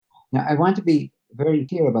Now, I want to be very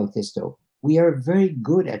clear about this, though. We are very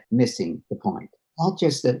good at missing the point. Not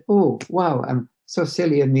just that, oh, wow, I'm so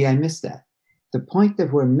silly of me, I missed that. The point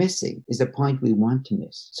that we're missing is the point we want to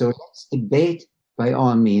miss. So let's debate by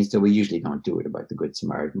all means, though we usually don't do it about the Good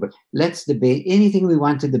Samaritan, but let's debate anything we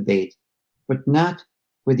want to debate, but not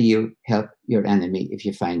whether you help your enemy if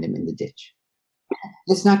you find them in the ditch.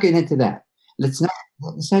 Let's not get into that. Let's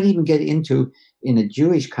not even get into, in a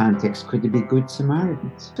Jewish context, could there be good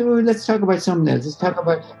Samaritans? So let's talk about something else. Let's talk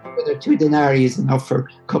about whether 2 denarii is enough for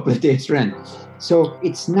a couple of days' rent. So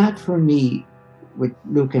it's not for me with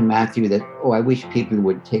Luke and Matthew that, I wish people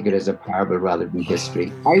would take it as a parable rather than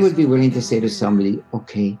history. I would be willing to say to somebody,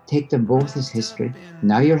 okay, take them both as history.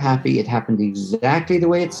 Now you're happy. It happened exactly the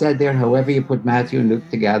way it said there. However you put Matthew and Luke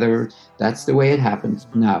together, that's the way it happened.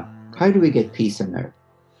 Now, how do we get peace on earth?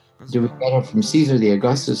 Do we get it from Caesar the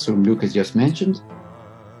Augustus, whom Luke has just mentioned?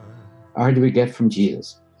 Or do we get from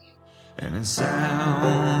Jesus? And it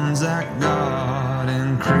sounds like God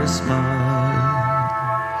and Christmas.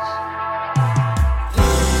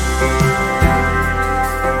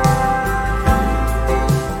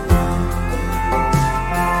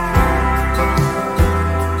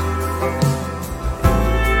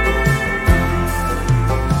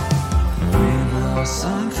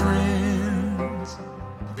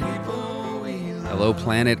 Hello,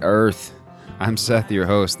 planet Earth. I'm Seth, your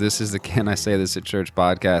host. This is the Can I Say This at Church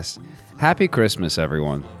podcast. Happy Christmas,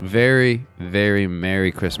 everyone. Very, very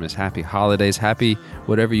Merry Christmas. Happy holidays. Happy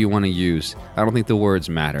whatever you want to use. I don't think the words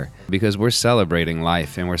matter because we're celebrating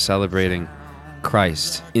life and we're celebrating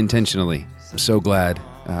Christ intentionally. I'm so glad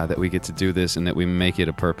that we get to do this and that we make it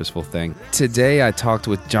a purposeful thing. Today, I talked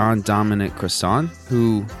with John Dominic Crossan,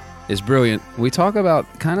 who is brilliant. We talk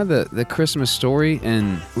about kind of the Christmas story,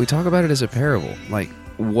 and we talk about it as a parable, like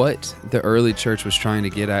what the early church was trying to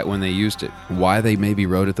get at when they used it, why they maybe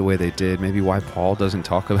wrote it the way they did, maybe why Paul doesn't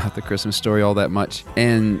talk about the Christmas story all that much.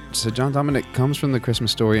 And so John Dominic comes from the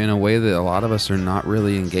Christmas story in a way that a lot of us are not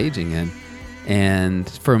really engaging in. And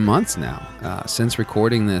for months now, since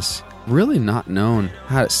recording this, really not known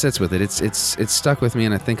how it sits with it. It's stuck with me,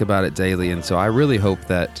 and I think about it daily. And so I really hope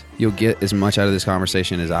that you'll get as much out of this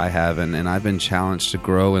conversation as I have. And I've been challenged to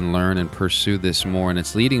grow and learn and pursue this more. And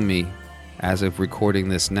it's leading me, as of recording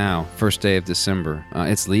this now, first day of December,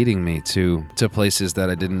 it's leading me to places that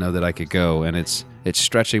I didn't know that I could go. And it's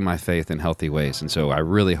stretching my faith in healthy ways. And so I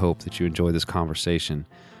really hope that you enjoy this conversation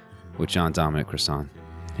with John Dominic Crossan.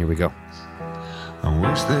 Here we go. I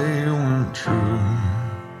wish they weren't true,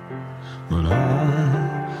 but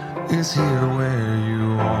home is here where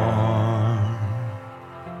you are,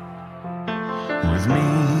 with me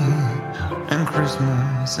and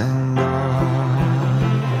Christmas and God.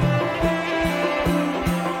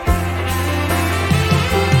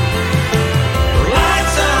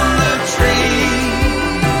 Lights on the tree,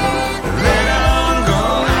 they don't go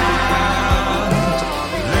out,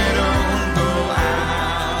 they don't go out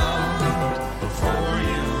before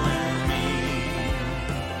you and me.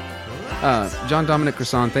 John Dominic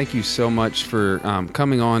Crossan, thank you so much for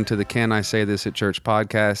coming on to the Can I Say This at Church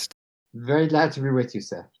podcast. Very glad to be with you,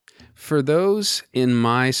 Seth. For those in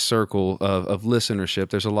my circle of listenership,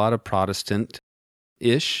 there's a lot of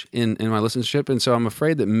Protestant-ish in my listenership, and so I'm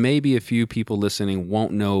afraid that maybe a few people listening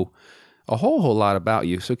won't know a whole lot about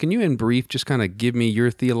you. So can you, in brief, just kind of give me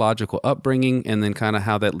your theological upbringing and then kind of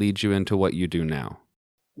how that leads you into what you do now?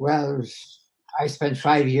 Well, I spent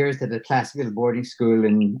 5 years at a classical boarding school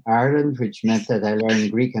in Ireland, which meant that I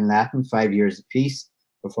learned Greek and Latin 5 years apiece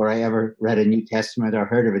before I ever read a New Testament or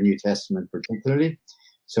heard of a New Testament particularly.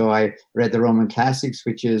 So I read the Roman classics,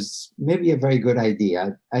 which is maybe a very good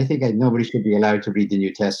idea. I think nobody should be allowed to read the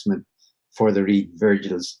New Testament before they read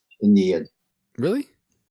Virgil's Aeneid. Really?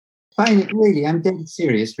 Fine, really, I'm dead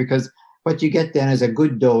serious, because what you get then is a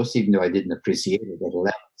good dose, even though I didn't appreciate it at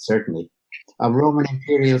 11, certainly, of Roman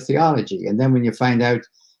imperial theology. And then when you find out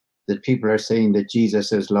that people are saying that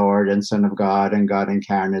Jesus is Lord and Son of God and God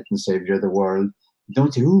incarnate and Savior of the world,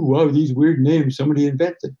 don't say, oh, wow, these weird names somebody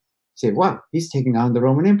invented. Say, wow, he's taking on the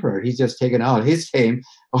Roman emperor. He's just taken all his fame,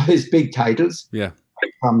 all his big titles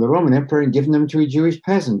from the Roman emperor and given them to a Jewish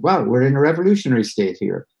peasant. Wow, we're in a revolutionary state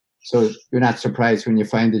here. So you're not surprised when you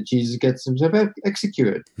find that Jesus gets himself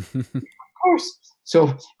executed. Of course.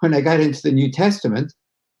 So when I got into the New Testament,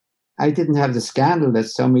 I didn't have the scandal that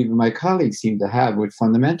some even my colleagues seem to have with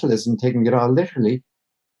fundamentalism, taking it all literally.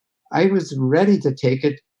 I was ready to take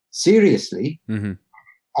it seriously,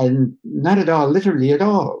 and not at all literally at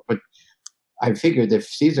all. But I figured if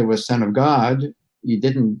Caesar was son of God, you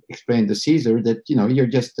didn't explain to Caesar that, you're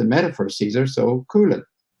just a metaphor, Caesar, so cool it.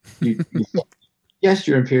 Yes,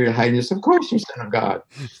 Your Imperial Highness, of course you're Son of God.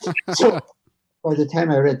 So by the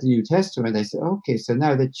time I read the New Testament, I said, okay, so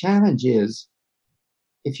now the challenge is,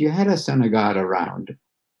 if you had a Son of God around,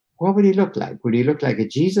 what would he look like? Would he look like a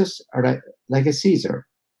Jesus or like a Caesar?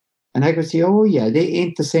 And I could see, oh yeah, they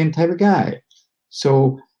ain't the same type of guy.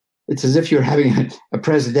 So it's as if you're having a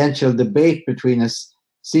presidential debate between a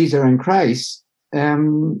Caesar and Christ.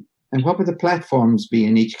 And what would the platforms be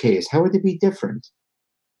in each case? How would they be different?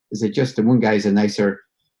 Is it just the one guy's a nicer,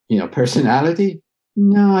 personality?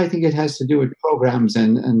 No, I think it has to do with programs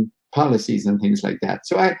and policies and things like that.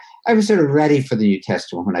 So I was sort of ready for the New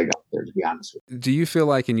Testament when I got there, to be honest with you. Do you feel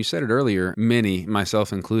like, and you said it earlier, many,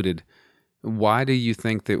 myself included, why do you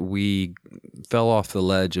think that we fell off the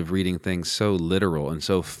ledge of reading things so literal and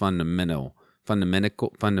so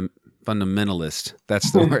fundamentalist?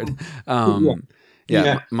 That's the word.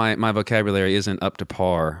 Yeah. My vocabulary isn't up to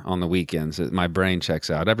par on the weekends. My brain checks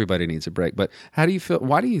out. Everybody needs a break. But how do you feel?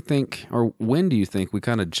 Why do you think, or when do you think we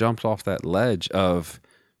kind of jumped off that ledge of,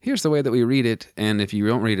 here's the way that we read it, and if you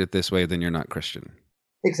don't read it this way, then you're not Christian?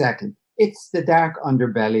 Exactly. It's the dark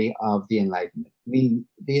underbelly of the Enlightenment. I mean,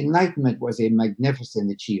 the Enlightenment was a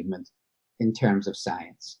magnificent achievement in terms of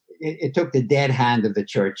science. It took the dead hand of the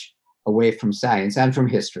church away from science and from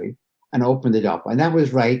history and opened it up. And that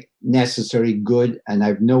was right, necessary, good, and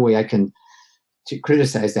I've no way I can to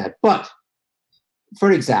criticize that. But,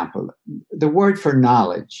 for example, the word for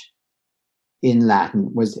knowledge in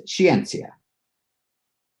Latin was scientia.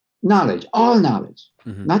 Knowledge, all knowledge,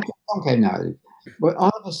 not just some kind of knowledge. But all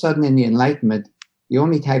of a sudden in the Enlightenment, the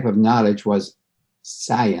only type of knowledge was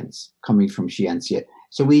science coming from scientia.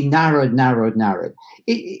 So we narrowed.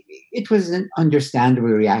 It was an understandable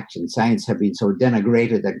reaction. Science had been so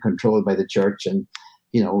denigrated and controlled by the church and,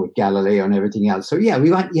 with Galileo and everything else. So yeah,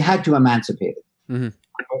 you had to emancipate it. Mm-hmm.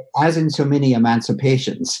 As in so many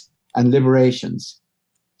emancipations and liberations,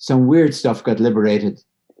 some weird stuff got liberated.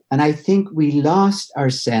 And I think we lost our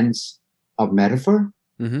sense of metaphor.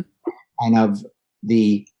 Mm-hmm. And of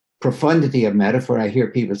the profundity of metaphor. I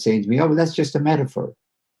hear people saying to me, oh, well, that's just a metaphor.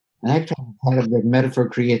 And I try to tell them that metaphor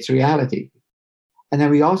creates reality. And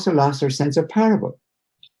then we also lost our sense of parable.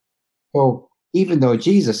 So even though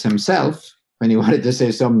Jesus himself, when he wanted to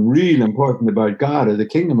say something real important about God or the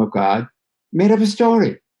kingdom of God, made up a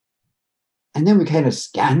story. And then we kind of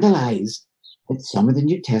scandalized that some of the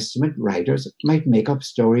New Testament writers might make up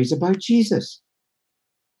stories about Jesus,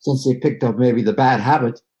 since they picked up maybe the bad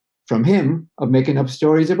habit from him of making up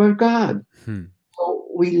stories about God. So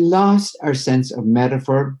we lost our sense of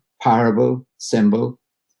metaphor, parable, symbol.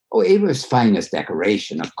 Oh, it was fine as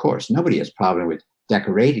decoration, of course. Nobody has a problem with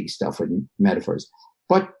decorating stuff with metaphors.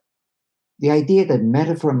 But the idea that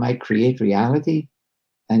metaphor might create reality,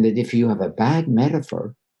 and that if you have a bad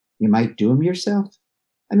metaphor, you might doom yourself.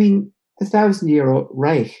 I mean, the 1,000-year-old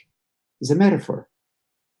Reich is a metaphor.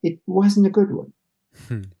 It wasn't a good one.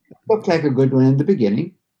 It looked like a good one in the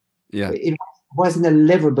beginning. Yeah. It wasn't a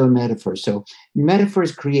livable metaphor. So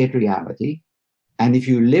metaphors create reality. And if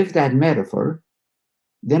you live that metaphor,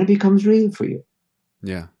 then it becomes real for you.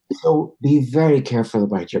 Yeah. So be very careful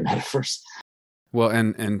about your metaphors. Well,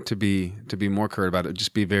 and to be more curt about it,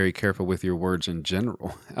 just be very careful with your words in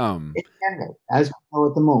general. In general, as we know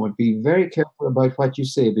at the moment, be very careful about what you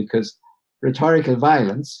say, because rhetorical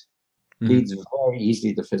violence leads very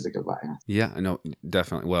easily to physical violence. Yeah, no,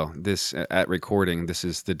 definitely. Well, this at recording, this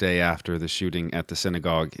is the day after the shooting at the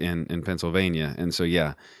synagogue in Pennsylvania. And so,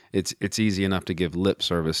 yeah, it's easy enough to give lip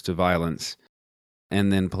service to violence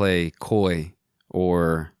and then play coy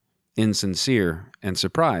or insincere and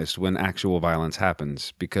surprised when actual violence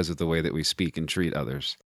happens because of the way that we speak and treat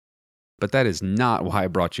others. But that is not why I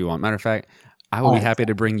brought you on. Matter of fact, I will be happy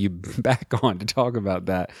to bring you back on to talk about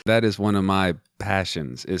that. That is one of my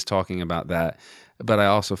passions, is talking about that. But I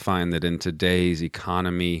also find that in today's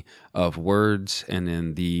economy of words and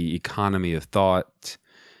in the economy of thought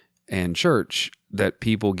and church, that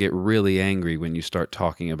people get really angry when you start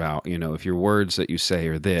talking about, if your words that you say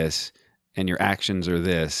are this and your actions are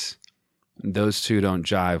this, those two don't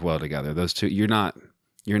jive well together. Those two, you're not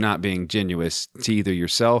being genuine to either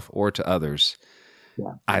yourself or to others.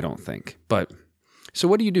 Yeah. I don't think. But so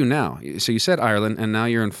what do you do now? So you said Ireland, and now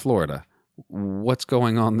you're in Florida. What's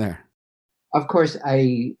going on there? Of course,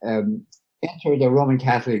 I entered a Roman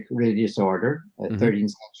Catholic religious order, a 13th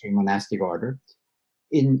century monastic order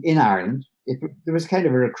in Ireland. There was kind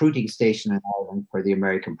of a recruiting station in Ireland for the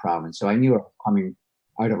American province. So I knew I was coming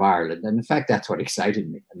out of Ireland. And in fact, that's what excited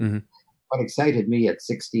me. What excited me at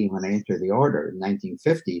 16 when I entered the order in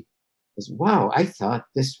 1950 was, wow, I thought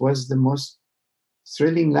this was the most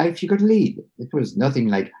thrilling life you could lead. It was nothing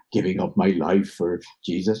like giving up my life for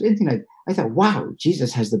Jesus, anything like. I thought, wow,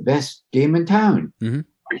 Jesus has the best game in town. Mhm.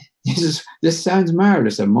 This sounds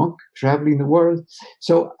marvelous. A monk traveling the world.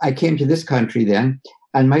 So I came to this country then,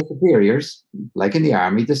 and my superiors, like in the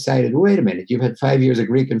army, decided, wait a minute, you've had 5 years of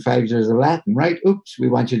Greek and 5 years of Latin, right? Oops, we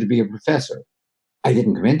want you to be a professor. I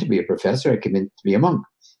didn't come in to be a professor. I came in to be a monk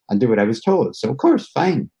and do what I was told. So of course,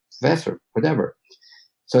 fine, professor, whatever.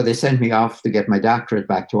 So they sent me off to get my doctorate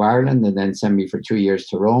back to Ireland, and then sent me for 2 years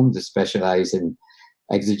to Rome to specialize in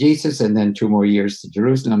exegesis, and then 2 more years to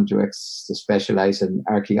Jerusalem to specialize in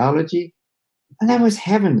archaeology. And that was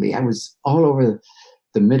heavenly. I was all over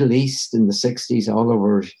the Middle East in the 60s, all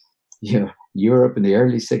over Europe in the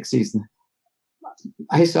early 60s.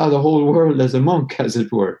 I saw the whole world as a monk, as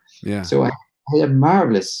it were. Yeah. So I had a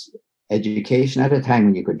marvelous education at a time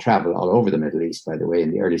when you could travel all over the Middle East, by the way,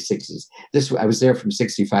 in the early 60s. I was there from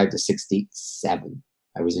 65 to 67.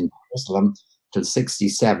 I was in Jerusalem till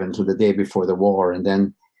 67, till the day before the war. And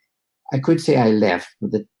then I could say I left,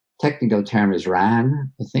 but the technical term is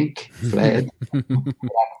ran, I think, fled.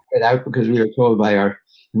 Get out because we were told by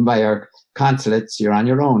our consulates, you're on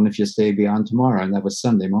your own if you stay beyond tomorrow. And that was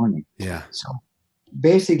Sunday morning. Yeah. So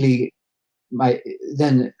basically,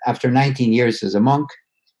 then after 19 years as a monk,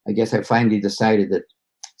 I guess I finally decided that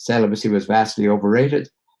celibacy was vastly overrated.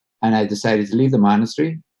 And I decided to leave the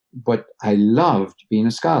monastery. But I loved being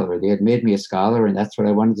a scholar. They had made me a scholar, and that's what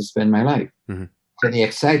I wanted to spend my life. Mm-hmm. So the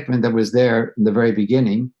excitement that was there in the very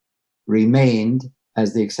beginning remained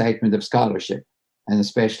as the excitement of scholarship, and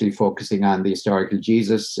especially focusing on the historical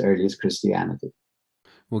Jesus, earliest Christianity.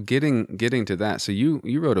 Well, getting to that, so you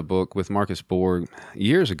wrote a book with Marcus Borg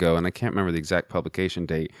years ago, and I can't remember the exact publication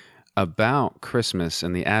date, about Christmas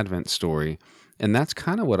and the Advent story. And that's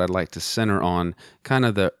kind of what I'd like to center on, kind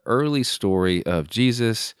of the early story of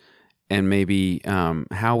Jesus and maybe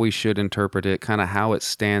how we should interpret it, kind of how it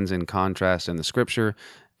stands in contrast in the scripture.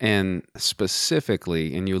 And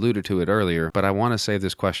specifically, and you alluded to it earlier, but I want to save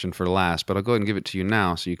this question for last, but I'll go ahead and give it to you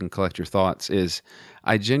now so you can collect your thoughts, is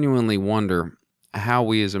I genuinely wonder how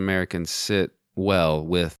we as Americans sit well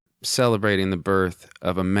with celebrating the birth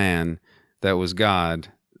of a man that was God,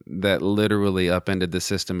 that literally upended the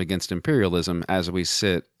system against imperialism, as we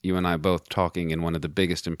sit, you and I both, talking in one of the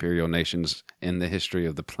biggest imperial nations in the history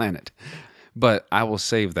of the planet. But I will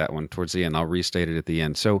save that one towards the end. I'll restate it at the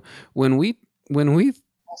end. So when we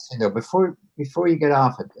before you get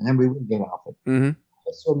off it, and then we will get off it, mm-hmm.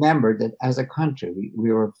 just remember that as a country,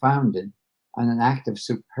 we were founded on an act of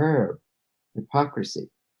superb hypocrisy,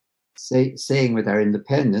 saying with our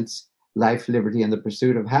independence, life, liberty, and the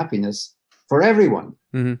pursuit of happiness for everyone.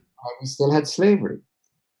 Mm-hmm. We still had slavery.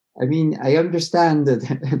 I mean, I understand that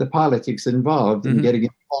the politics involved in mm-hmm. getting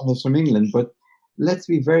independence from England, but let's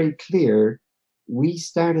be very clear. We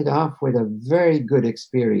started off with a very good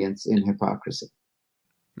experience in hypocrisy.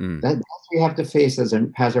 That's we have to face as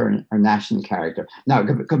our national character. Now,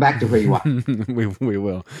 come back to where you want. we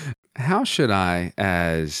will. How should I,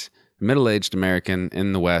 as middle-aged American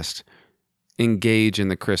in the West, engage in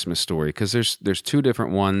the Christmas story? Because there's two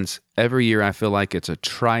different ones. Every year I feel like it's a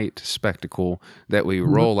trite spectacle that we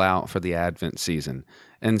Mm-hmm. roll out for the Advent season.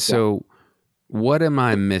 And so what am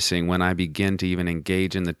I missing when I begin to even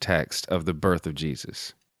engage in the text of the birth of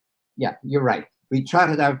Jesus? Yeah, you're right. We trot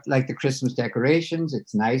it out like the Christmas decorations.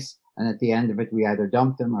 It's nice. And at the end of it, we either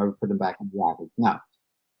dump them or put them back in the attic. Now,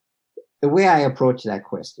 the way I approach that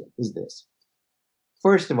question is this.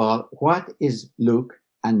 First of all, what is Luke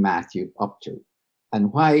and Matthew up to?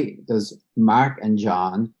 And why does Mark and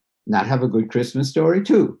John not have a good Christmas story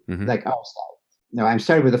too? Mm-hmm. Like our side. Now, I'm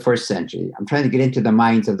starting with the first century. I'm trying to get into the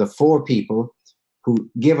minds of the 4 people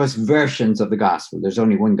who give us versions of the gospel. There's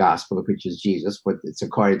only one gospel, which is Jesus, but it's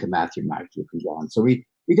according to Matthew, Mark, Luke, and John. So we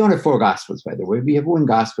don't have 4 gospels, by the way. We have one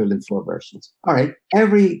gospel and 4 versions. All right.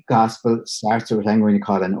 Every gospel starts with what I'm going to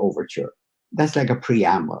call an overture. That's like a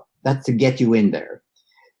preamble. That's to get you in there.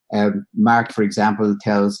 Mark, for example,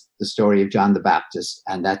 tells the story of John the Baptist,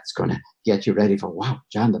 and that's going to get you ready for, wow,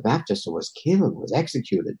 John the Baptist was killed, was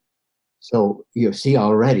executed. So you see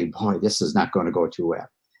already, boy, this is not going to go too well.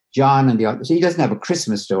 John and the other, so he doesn't have a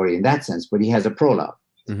Christmas story in that sense, but he has a prologue.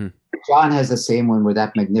 Mm-hmm. John has the same one with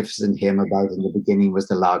that magnificent hymn about in the beginning was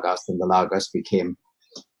the Logos, and the Logos became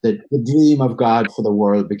the dream of God for the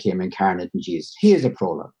world became incarnate in Jesus. He is a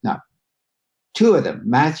prologue. Now, 2 of them,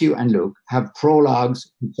 Matthew and Luke, have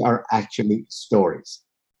prologues which are actually stories.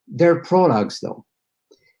 They're prologues, though.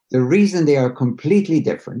 The reason they are completely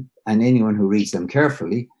different, and anyone who reads them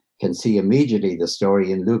carefully can see immediately the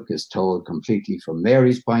story in Luke is told completely from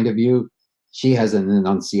Mary's point of view. She has an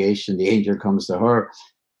annunciation. The angel comes to her.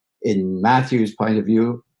 In Matthew's point of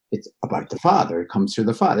view, it's about the Father. It comes through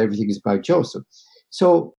the Father. Everything is about Joseph.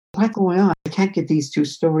 So what's going on? I can't get these two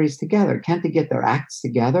stories together. Can't they get their acts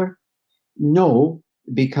together? No,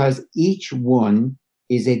 because each one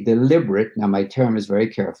is a deliberate, now my term is very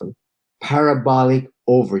careful, parabolic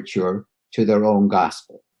overture to their own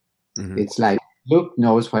gospel. Mhm. It's like Luke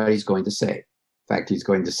knows what he's going to say. In fact, he's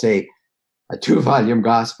going to say a 2-volume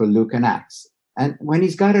gospel, Luke and Acts. And when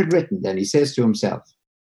he's got it written, then he says to himself,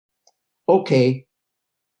 okay,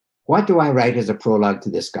 what do I write as a prologue to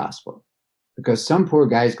this gospel? Because some poor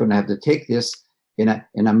guy is going to have to take this in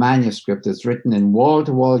a manuscript that's written in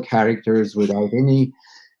wall-to-wall characters without any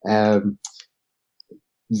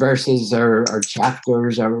verses or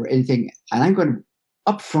chapters or anything. And I'm going to,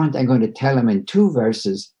 up front, I'm going to tell him in 2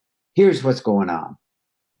 verses, here's what's going on.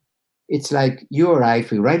 It's like you or I,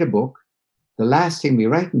 if we write a book, the last thing we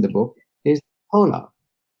write in the book is prologue,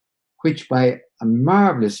 which by a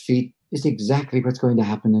marvelous feat is exactly what's going to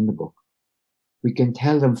happen in the book. We can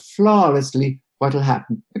tell them flawlessly what will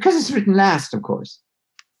happen because it's written last, of course.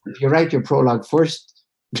 If you write your prologue first,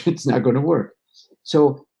 it's not going to work.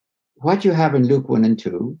 So what you have in Luke 1 and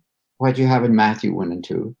 2, what you have in Matthew 1 and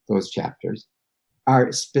 2, those chapters,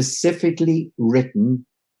 are specifically written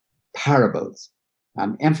parables.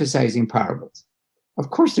 I'm emphasizing parables. Of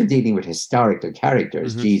course, they're dealing with historical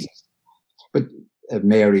characters, Mhm. Jesus, but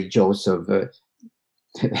Mary, Joseph,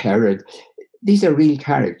 Herod, these are real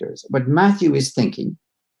characters. But Matthew is thinking,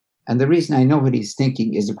 and the reason I know what he's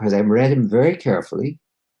thinking is because I've read him very carefully.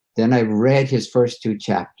 Then I've read his first 2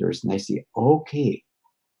 chapters, and I see, okay,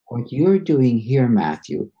 what you're doing here,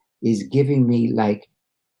 Matthew, is giving me like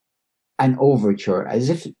an overture, as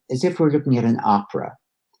if we're looking at an opera.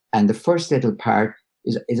 And the first little part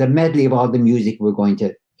is a medley of all the music we're going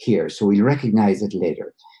to hear, so we'll recognize it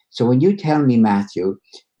later. So when you tell me, Matthew,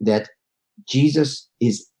 that Jesus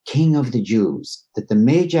is King of the Jews, that the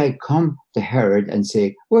Magi come to Herod and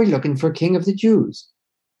say, we're looking for King of the Jews.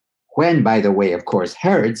 When, by the way, of course,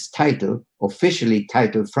 Herod's title, officially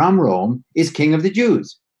titled from Rome, is King of the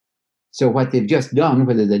Jews. So what they've just done,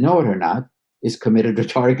 whether they know it or not, is committed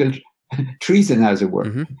rhetorical treason, as it were.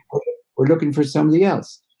 Mhm. We're looking for somebody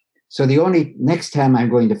else. So the only next time I'm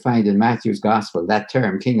going to find in Matthew's gospel that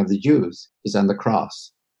term, King of the Jews, is on the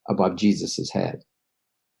cross above Jesus's head.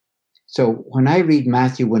 So when I read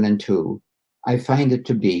Matthew 1 and 2, I find it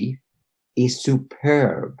to be a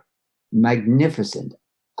superb, magnificent,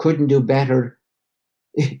 couldn't do better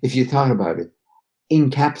if you thought about it,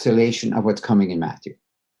 encapsulation of what's coming in Matthew.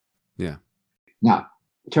 Yeah. Now,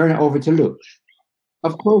 turn it over to Luke.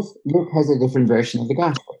 Of course, Luke has a different version of the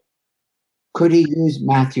gospel. Could he use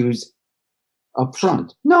Matthew's up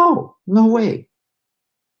front? No, no way.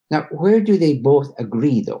 Now, where do they both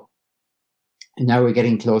agree, though? And now we're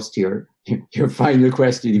getting close to your final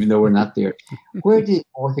question, even though we're not there. Where do they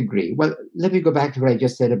both agree? Well, let me go back to what I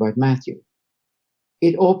just said about Matthew.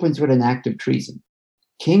 It opens with an act of treason.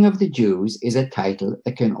 King of the Jews is a title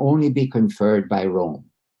that can only be conferred by Rome.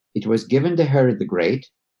 It was given to Herod the Great.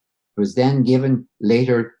 It was then given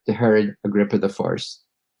later to Herod Agrippa I.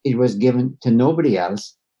 It was given to nobody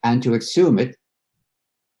else, and to assume it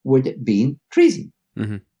would have been treason.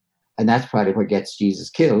 Mm-hmm. And that's probably what gets Jesus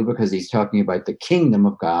killed, because he's talking about the kingdom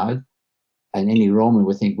of God. And any Roman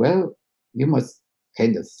would think, well, you must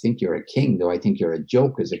kind of think you're a king, though I think you're a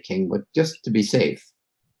joke as a king, but just to be safe,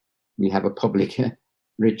 we have a public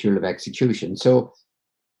ritual of execution. So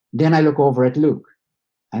then I look over at Luke,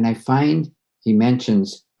 and I find he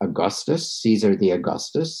mentions Augustus, Caesar the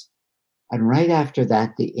Augustus. And right after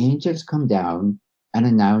that, the angels come down and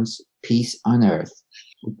announce peace on earth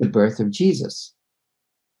with the birth of Jesus.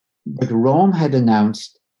 But Rome had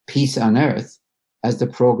announced peace on earth as the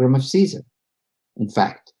program of Caesar. In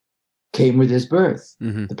fact, came with his birth,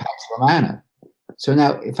 the Pax Romana. So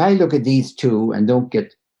now, if I look at these two and don't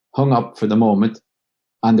get hung up for the moment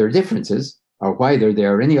on their differences or why they're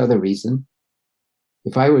there or any other reason,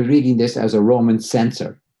 if I were reading this as a Roman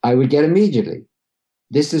censor, I would get immediately,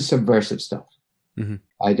 this is subversive stuff. Mm-hmm.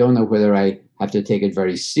 I don't know whether I have to take it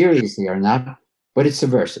very seriously or not, but it's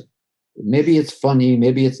subversive. Maybe it's funny,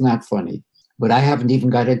 maybe it's not funny, but I haven't even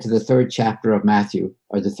got into the 3rd chapter of Matthew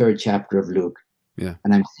or the 3rd chapter of Luke. Yeah.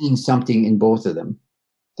 And I'm seeing something in both of them,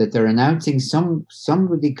 that they're announcing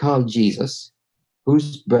somebody called Jesus,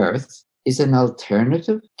 whose birth is an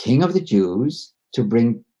alternative king of the Jews to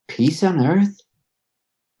bring peace on earth.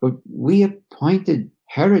 But we appointed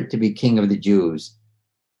Herod to be king of the Jews,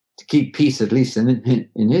 to keep peace, at least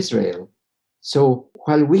in Israel. So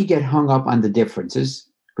while we get hung up on the differences,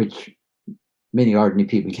 which many ordinary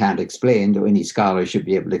people can't explain, though any scholar should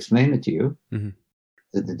be able to explain it to you,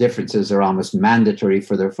 the differences are almost mandatory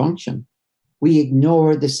for their function. We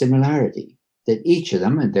ignore the similarity that each of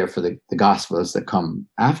them, and therefore the Gospels that come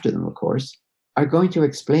after them, of course, are going to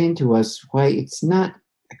explain to us why it's not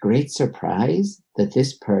a great surprise that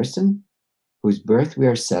this person whose birth we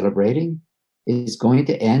are celebrating is going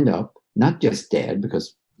to end up not just dead,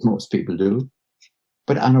 because most people do,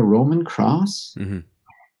 but on a Roman cross. Mm-hmm.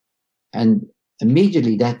 And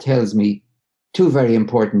immediately that tells me two very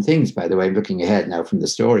important things, by the way. I'm looking ahead now from the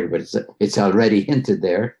story, but it's already hinted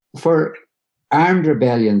there. For armed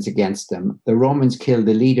rebellions against them, the Romans killed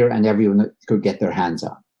the leader and everyone that could get their hands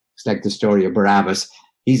on. It's like the story of Barabbas.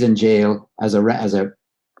 He's in jail as a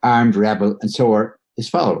armed rebel, and so are his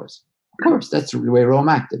followers. Of course, that's the way Rome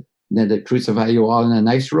acted. And then they crucify you all in a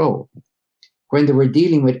nice row. When they were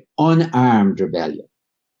dealing with unarmed rebellion,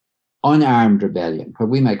 what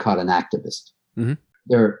we might call an activist, Mm-hmm.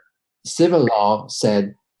 their civil law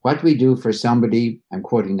said, what we do for somebody, I'm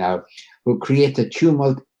quoting now, who creates a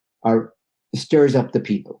tumult or stirs up the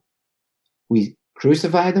people. We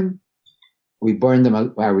crucify them, we burn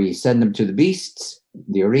them, or we send them to the beasts,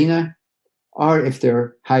 the arena, or if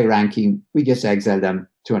they're high-ranking, we just exile them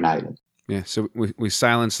to an island. Yeah, so we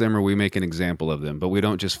silence them or we make an example of them, but we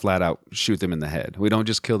don't just flat out shoot them in the head. We don't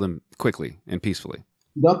just kill them quickly and peacefully.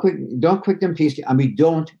 Don't quick them peacefully, and we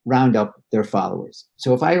don't round up their followers.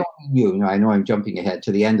 So if I only knew, I know I'm jumping ahead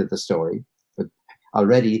to the end of the story, but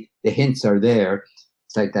already the hints are there.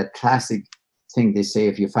 It's like that classic thing they say,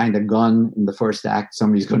 if you find a gun in the first act,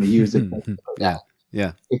 somebody's going to use it.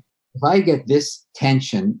 Yeah. If I get this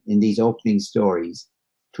tension in these opening stories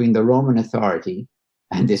between the Roman authority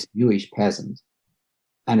and this Jewish peasant,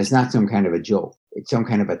 and it's not some kind of a joke, it's some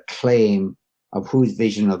kind of a claim of whose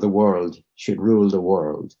vision of the world should rule the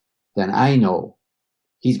world, then I know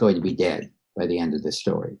he's going to be dead by the end of the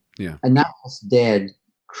story. Yeah. And not just dead,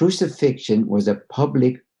 crucifixion was a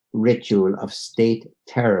public ritual of state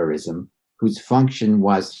terrorism whose function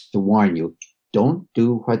was to warn you, don't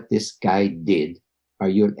do what this guy did or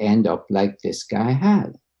you'll end up like this guy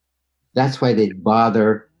had. That's why they'd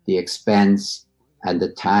bother the expense and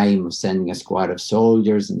the time of sending a squad of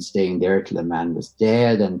soldiers and staying there till the man was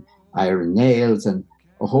dead, and iron nails and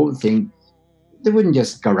a whole thing. They wouldn't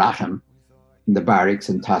just garrote him in the barracks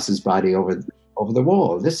and toss his body over the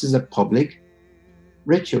wall. This is a public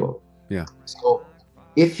ritual. Yeah. So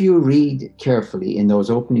if you read carefully in those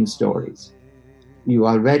opening stories, you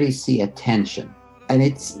already see a tension. And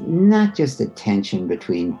it's not just a tension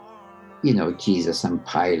between, Jesus and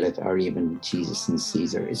Pilate, or even Jesus and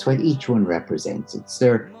Caesar. It's what each one represents. It's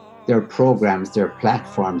their programs, their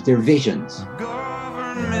platforms, their visions.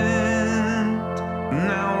 Government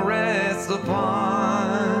now rests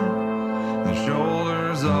upon the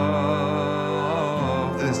shoulders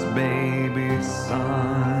of this baby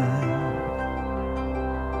son.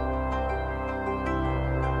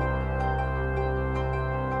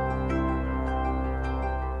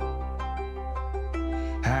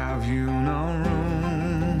 Have you no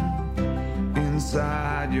room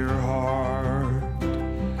inside your heart?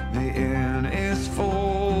 The in is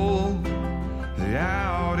full, the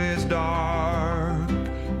out is dark,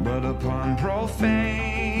 but upon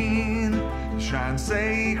profane shines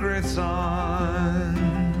sacred sun.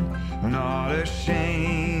 Not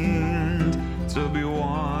ashamed to be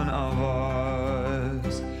one of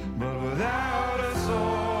us, but without a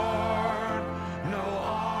sword, no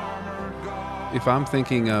armored guard. If I'm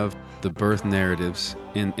thinking of the birth narratives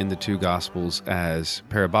in the two Gospels as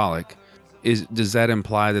parabolic, does that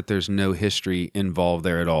imply that there's no history involved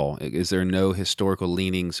there at all? Is there no historical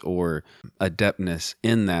leanings or adeptness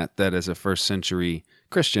in that as a first century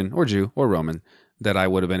Christian or Jew or Roman that I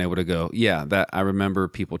would have been able to go, yeah, that I remember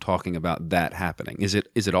people talking about that happening? Is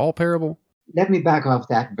it all parable? Let me back off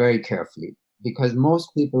that very carefully, because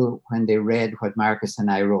most people, when they read what Marcus and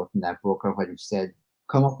I wrote in that book or what you've said,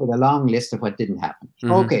 come up with a long list of what didn't happen.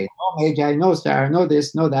 Mm-hmm. Okay, no Magi, no star, no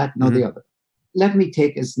this, no that, no the other. Let me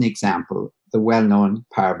take as an example the well-known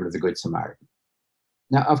parable of the Good Samaritan.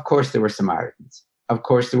 Now, of course, there were Samaritans. Of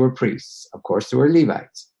course, there were priests. Of course, there were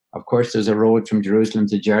Levites. Of course, there's a road from Jerusalem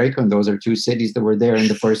to Jericho, and those are two cities that were there in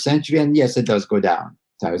the first century. And yes, it does go down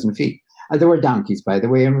 1,000 feet. And there were donkeys, by the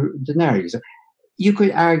way, and denarii. You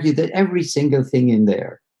could argue that every single thing in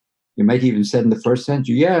there, you might even said in the first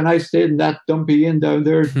century, yeah, and I stayed in that dumpy inn down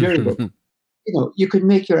there at Jericho. You could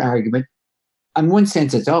make your argument. In one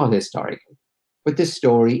sense, it's all historical, but this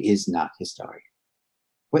story is not historical.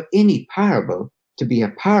 But any parable, to be a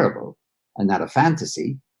parable and not a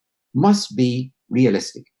fantasy, must be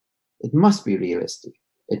realistic. It must be realistic.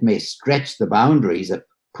 It may stretch the boundaries,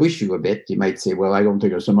 push you a bit. You might say, well, I don't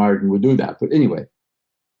think a Samaritan would do that. But anyway,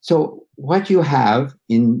 So what you have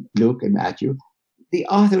in Luke and Matthew, the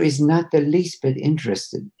author is not the least bit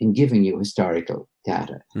interested in giving you historical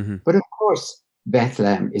data. Mm-hmm. But of course,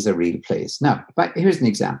 Bethlehem is a real place. Now, but here's an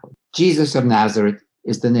example. Jesus of Nazareth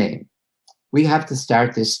is the name. We have to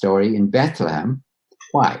start this story in Bethlehem.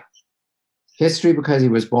 Why? History because he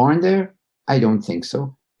was born there? I don't think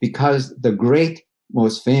so. Because the great,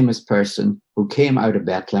 most famous person who came out of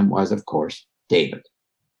Bethlehem was, of course, David.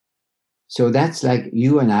 So that's like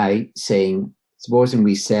you and I saying, supposing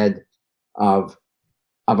we said of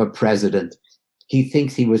a president, he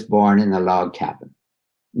thinks he was born in a log cabin.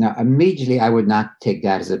 Now, immediately, I would not take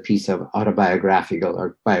that as a piece of autobiographical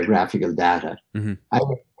or biographical data. Mm-hmm. I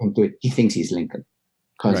would think that he thinks he's Lincoln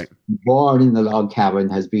because born in the log cabin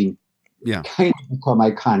has been kind of become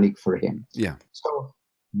iconic for him. Yeah. So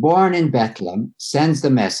born in Bethlehem sends the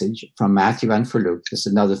message from Matthew and for Luke. This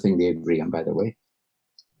is another thing they agree on, by the way.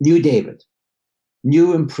 New David,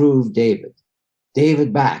 new improved David,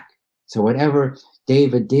 David back. So whatever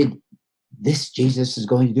David did, this Jesus is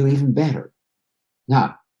going to do even better.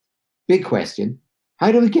 Now, big question,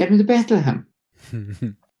 how do we get him to Bethlehem?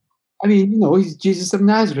 I mean, he's Jesus of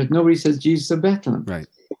Nazareth. Nobody says Jesus of Bethlehem. Right.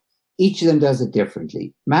 Each of them does it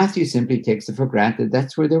differently. Matthew simply takes it for granted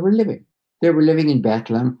that's where they were living. They were living in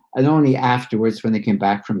Bethlehem, and only afterwards, when they came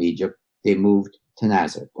back from Egypt, they moved to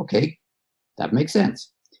Nazareth. Okay, that makes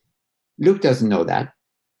sense. Luke doesn't know that.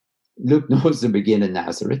 Luke knows the beginning of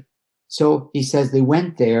Nazareth. So he says they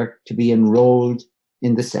went there to be enrolled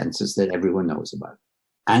in the census that everyone knows about.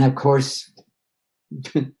 And of course,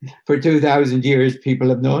 for 2,000 years, people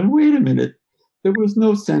have known, wait a minute, there was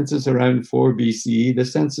no census around 4 BCE. The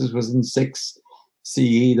census was in 6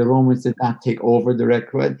 CE. The Romans did not take over the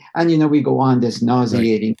record. And, we go on this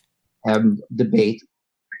nauseating debate,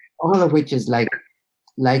 all of which is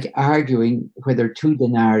like arguing whether 2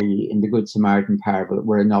 denarii in the Good Samaritan parable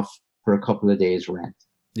were enough for a couple of days' rent.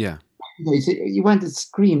 Yeah. You want to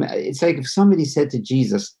scream. It's like if somebody said to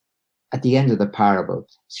Jesus at the end of the parable,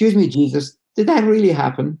 excuse me, Jesus, did that really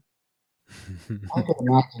happen? I can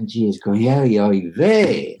imagine Jesus going, yeah, here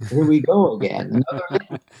we go again.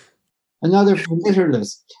 Another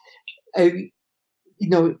literalist.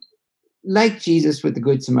 Like Jesus with the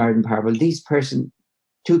Good Samaritan parable, these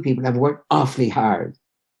 2 people have worked awfully hard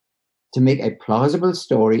to make a plausible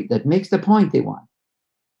story that makes the point they want.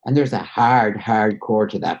 And there's a hard core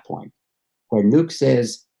to that point, where Luke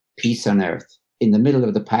says, peace on earth, in the middle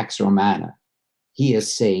of the Pax Romana. He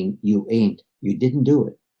is saying, you didn't do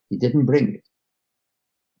it. You didn't bring it.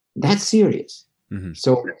 That's serious. Mm-hmm.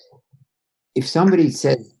 So if somebody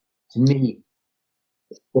says to me,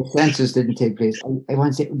 the census didn't take place, I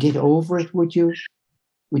want to say, get over it, would you?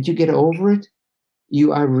 Would you get over it?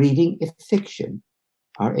 You are reading a fiction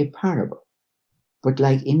or a parable. But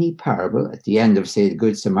like any parable, at the end of, say, the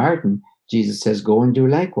Good Samaritan, Jesus says, go and do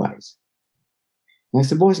likewise. Now,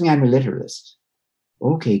 supposing I'm a literalist.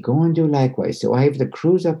 Okay, go and do likewise. So I have to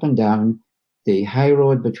cruise up and down the high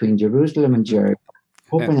road between Jerusalem and Jericho.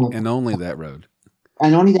 And only that road.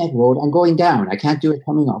 And only that road. I'm going down. I can't do it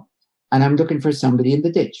coming up. And I'm looking for somebody in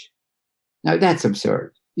the ditch. Now, that's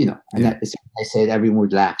absurd, And I said everyone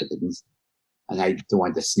would laugh at it. And I don't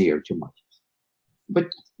want to sneer too much. But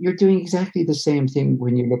you're doing exactly the same thing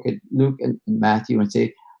when you look at Luke and Matthew and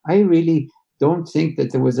say, I really don't think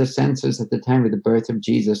that there was a census at the time of the birth of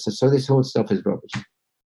Jesus. So this whole stuff is rubbish.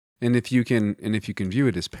 And if you can view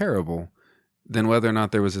it as parable, then whether or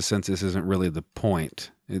not there was a census isn't really the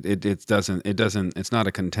point. It's not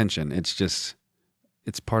a contention. It's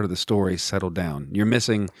part of the story settled down.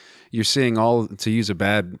 You're seeing all, to use a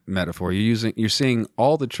bad metaphor, you're seeing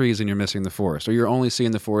all the trees and you're missing the forest, or you're only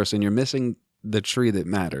seeing the forest and you're missing the tree that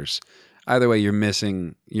matters. Either way, you're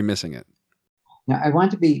missing it. Now, I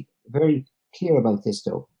want to be very clear about this,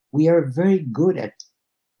 though. We are very good at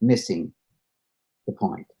missing the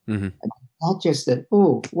point. Mm-hmm. Not just that,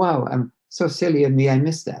 oh, wow, I'm so silly of me, I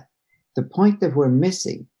missed that. The point that we're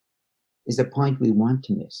missing is the point we want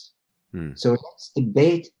to miss. Mm. So let's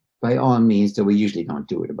debate by all means, though we usually don't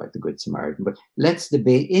do it about the Good Samaritan, but let's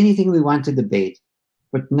debate anything we want to debate,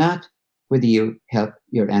 but not whether you help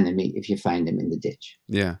your enemy if you find him in the ditch.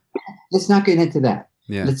 Yeah. Let's not get into that.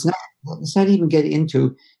 Yeah. Let's not even get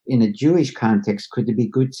into, in a Jewish context, could there be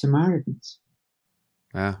good Samaritans?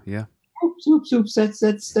 Yeah. Oops.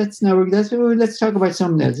 Let's talk about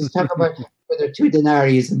something else. Let's talk about whether 2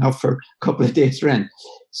 denarii is enough for a couple of days' rent.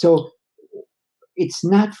 So it's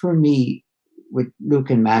not for me with Luke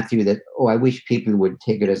and Matthew that, I wish people would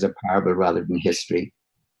take it as a parable rather than history.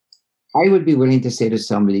 I would be willing to say to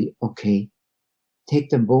somebody, okay, take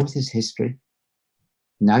them both as history.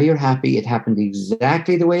 Now you're happy. It happened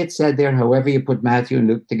exactly the way it said there. However you put Matthew and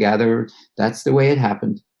Luke together, that's the way it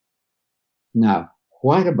happened. Now,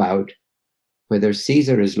 what about whether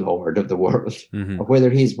Caesar is Lord of the world, or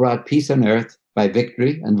whether he's brought peace on earth by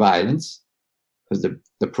victory and violence? Because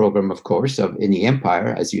the program, of course, of any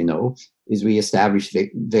empire, as you know, is we establish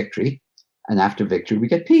victory, and after victory, we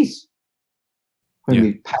get peace. When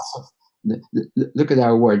we look at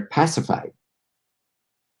our word pacify.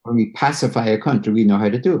 When we pacify a country, we know how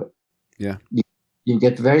to do it. Yeah. You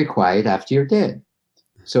get very quiet after you're dead.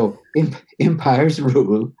 So empires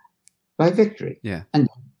rule by victory. Yeah. And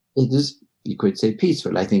it is, you could say,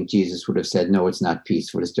 peaceful. I think Jesus would have said, no, it's not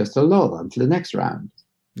peaceful. It's just a lull until the next round.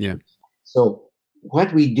 Yeah. So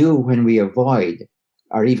what we do when we avoid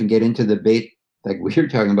or even get into the debate, like we're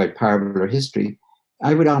talking about parable or history,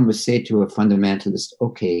 I would almost say to a fundamentalist,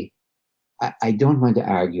 okay, I don't want to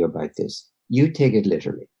argue about this. You take it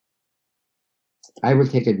literally. I will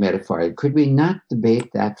take it metaphorically. Could we not debate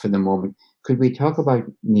that for the moment? Could we talk about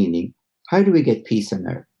meaning? How do we get peace on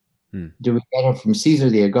earth? Do we get it from Caesar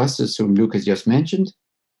the Augustus, whom Luke has just mentioned?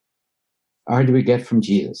 Or do we get from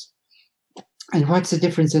Jesus? And what's the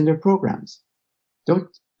difference in their programs? Don't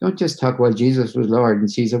just talk, well, Jesus was Lord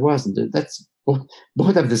and Caesar wasn't. That's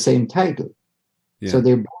both have the same title. Yeah. So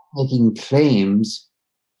they're both making claims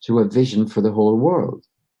to a vision for the whole world.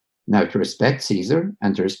 Now, to respect Caesar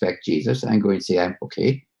and to respect Jesus, I'm going to say,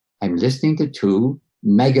 I'm listening to two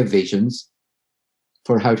mega visions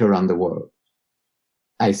for how to run the world.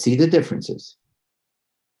 I see the differences.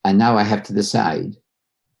 And now I have to decide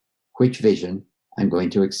which vision I'm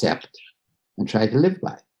going to accept and try to live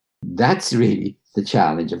by. That's really the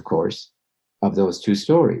challenge, of course, of those two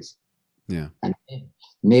stories. Yeah. And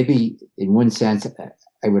maybe in one sense,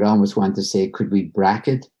 I would almost want to say, could we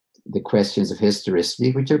bracket the questions of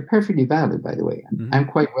historicity, which are perfectly valid, by the way. I'm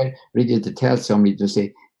quite ready to tell somebody to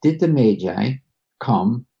say, did the Magi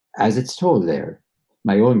come as it's told there?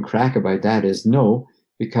 My own crack about that is no,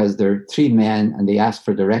 because there are three men and they ask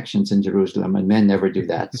for directions in Jerusalem, and men never do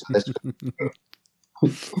that. So that's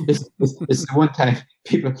it's the one time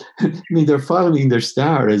people, they're following their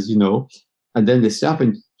star, as you know, and then they stop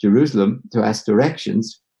in Jerusalem to ask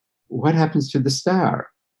directions. What happens to the star?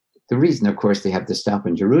 The reason, of course, they have to stop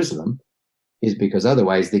in Jerusalem is because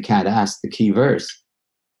otherwise they can't ask the key verse.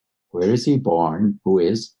 Where is he born? Who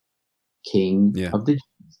is King of the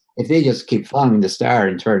Jews? If they just keep following the star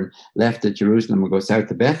and turn left at Jerusalem and go south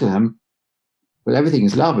to Bethlehem, well, everything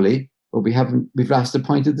is lovely, but we've lost the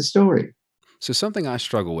point of the story. So something I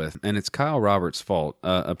struggle with, and it's Kyle Roberts' fault,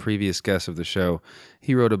 a previous guest of the show,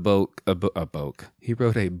 he wrote a book about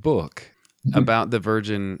the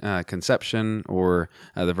virgin conception or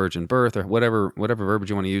the virgin birth or whatever verbiage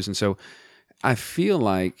you want to use. And so I feel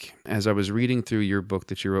like as I was reading through your book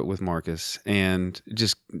that you wrote with Marcus and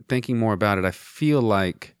just thinking more about it, I feel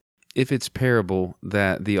like if it's parable,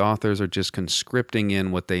 that the authors are just conscripting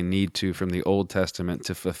in what they need to from the Old Testament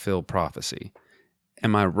to fulfill prophecy.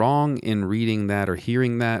 Am I wrong in reading that or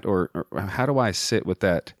hearing that, or how do I sit with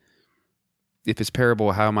that? If it's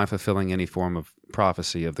parable, how am I fulfilling any form of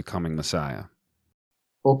prophecy of the coming Messiah?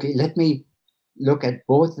 Okay, let me look at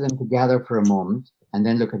both of them together for a moment and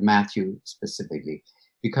then look at Matthew specifically,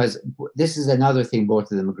 because this is another thing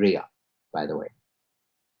both of them agree on, by the way.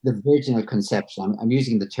 The virginal conception, I'm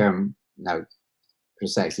using the term now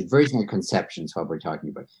precisely. Virginal conception is what we're talking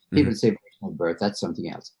about. People say virginal birth, that's something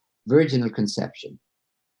else. Virginal conception.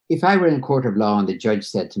 If I were in a court of law and the judge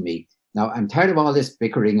said to me, now, I'm tired of all this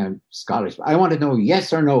bickering and scholarship. I want to know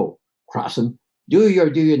yes or no, Crossan, do you or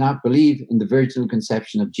do you not believe in the virginal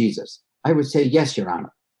conception of Jesus? I would say, yes, Your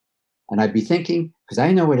Honor. And I'd be thinking, because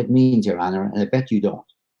I know what it means, Your Honor, and I bet you don't.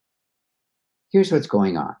 Here's what's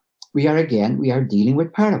going on. We are dealing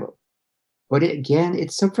with parable. But again,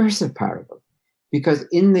 it's subversive parable. Because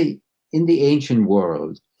in the ancient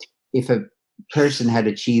world, if a person had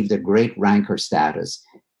achieved a great rank or status,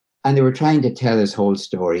 and they were trying to tell his whole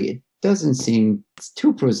story, it doesn't seem, it's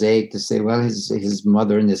too prosaic to say, well, his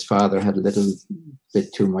mother and his father had a little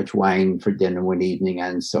bit too much wine for dinner one evening,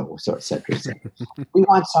 and so et cetera, et cetera. We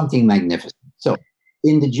want something magnificent. So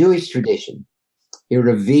in the Jewish tradition, a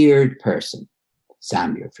revered person,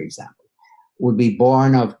 Samuel, for example, would be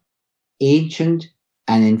born of ancient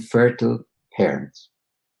and infertile parents.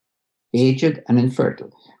 Aged and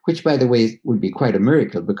infertile, which, by the way, would be quite a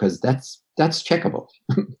miracle because that's checkable.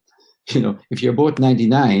 If you're both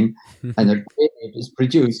 99 and a baby is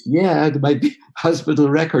produced, there might be hospital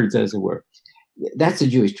records, as it were. That's a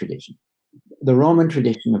Jewish tradition. The Roman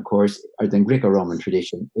tradition, of course, or the Greco-Roman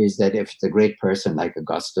tradition, is that if it's a great person like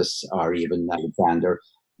Augustus or even Alexander,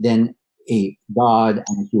 then a God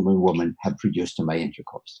and a human woman have produced in my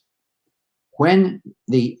intercourse. When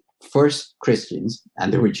the first Christians,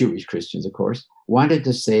 and they were Jewish Christians, of course, wanted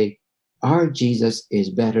to say, our Jesus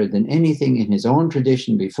is better than anything in his own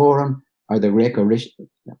tradition before him, or the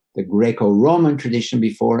Greco-Roman tradition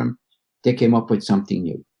before him, they came up with something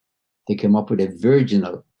new. They came up with a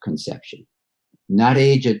virginal conception. Not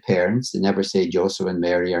aged parents. They never say Joseph and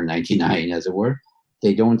Mary are 99, as it were.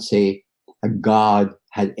 They don't say a God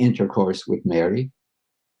had intercourse with Mary.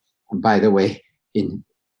 And by the way, in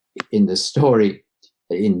the story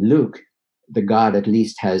in Luke, the God at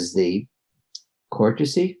least has the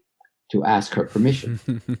courtesy to ask her permission.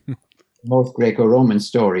 Most Greco-Roman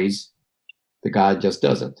stories, the God just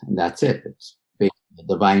does it, and that's it. It's basically a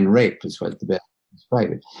divine rape, is what the best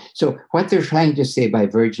describe it. So what they're trying to say by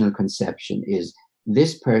virginal conception is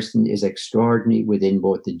this person is extraordinary within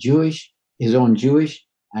both the Jewish, his own Jewish,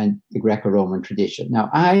 and the Greco-Roman tradition. Now,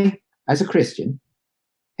 I, as a Christian,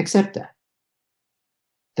 accept that.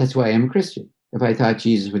 That's why I'm a Christian. If I thought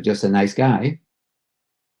Jesus was just a nice guy,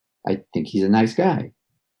 I think he's a nice guy.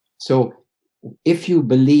 So if you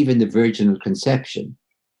believe in the virginal conception,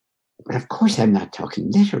 but of course I'm not talking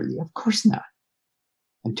literally, of course not.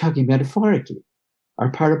 I'm talking metaphorically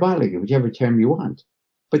or parabolically, whichever term you want.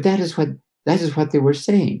 But that is what they were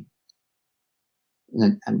saying.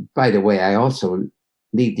 And by the way, I also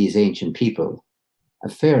leave these ancient people a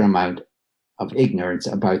fair amount of ignorance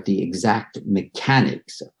about the exact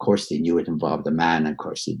mechanics. Of course, they knew it involved a man. Of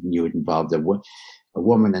course, they knew it involved a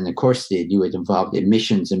woman. And of course, they knew it involved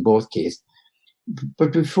emissions in both cases.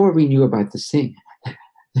 But before we knew about the thing,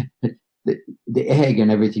 the egg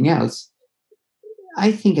and everything else,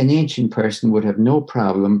 I think an ancient person would have no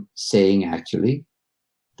problem saying, actually,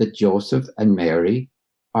 that Joseph and Mary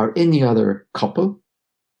or any other couple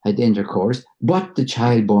had intercourse, but the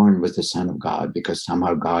child born was the Son of God because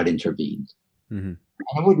somehow God intervened. Mm-hmm. And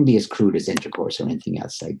it wouldn't be as crude as intercourse or anything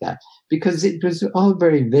else like that, because it was all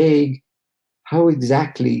very vague how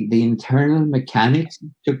exactly the internal mechanics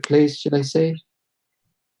took place, should I say.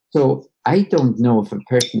 So I don't know if a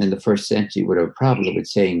person in the first century would have a problem with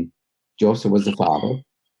saying Joseph was the father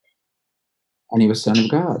and he was Son of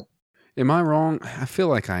God. Am I wrong? I feel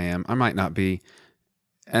like I am. I might not be.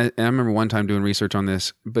 And I remember one time doing research on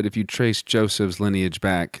this, but if you trace Joseph's lineage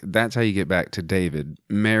back, that's how you get back to David.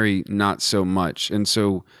 Mary, not so much. And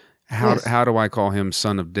so how do I call him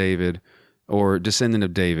son of David or descendant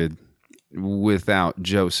of David without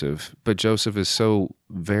Joseph? But Joseph is so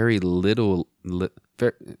very little,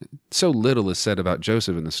 so little is said about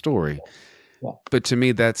Joseph in the story. Yeah. But to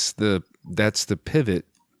me, that's the pivot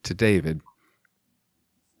to David.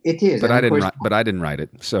 It is. But I didn't write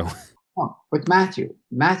it. So. Oh, but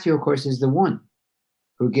Matthew, of course, is the one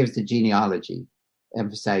who gives the genealogy,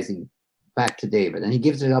 emphasizing back to David, and he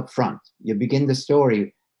gives it up front. You begin the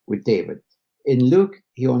story with David. In Luke,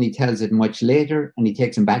 he only tells it much later, and he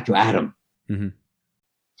takes him back to Adam. Mm-hmm.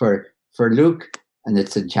 For Luke, and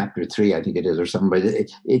it's in chapter 3, I think it is, or something, but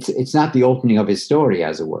it's not the opening of his story,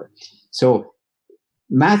 as it were. So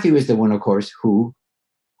Matthew is the one, of course, who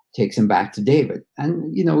takes him back to David.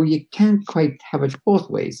 And, you can't quite have it both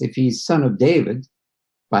ways. If he's son of David,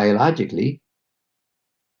 biologically,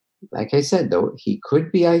 like I said, though, he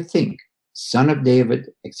could be, I think, son of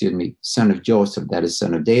Joseph, that is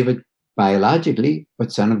son of David, biologically,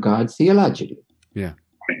 but son of God theologically. Yeah.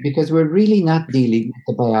 Because we're really not dealing with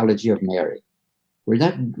the biology of Mary. We're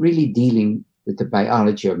not really dealing with the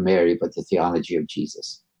biology of Mary, but the theology of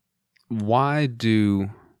Jesus. Why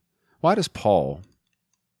does Paul,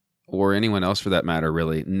 or anyone else for that matter,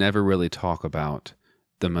 really, never really talk about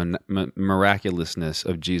the miraculousness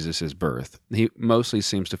of Jesus' birth? He mostly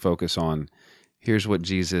seems to focus on, here's what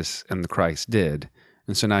Jesus and the Christ did,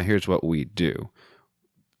 and so now here's what we do.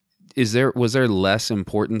 Was there less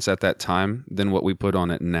importance at that time than what we put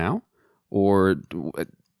on it now? Or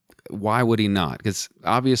why would he not? Because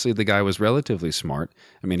obviously the guy was relatively smart.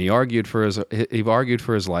 I mean, he argued for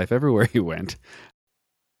his life everywhere he went.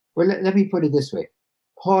 Well, let me put it this way.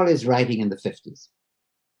 Paul is writing in the 50s.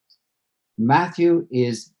 Matthew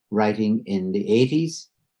is writing in the 80s,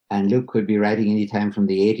 and Luke could be writing anytime from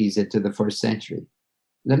the 80s into the first century.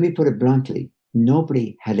 Let me put it bluntly.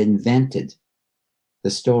 Nobody had invented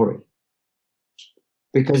the story.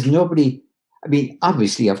 Because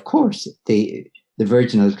obviously, of course, the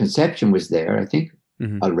virginal conception was there, I think,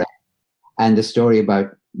 already. And the story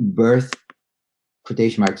about birth,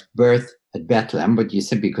 quotation marks, birth at Bethlehem, but you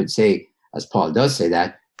simply could say, as Paul does say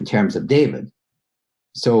that, in terms of David.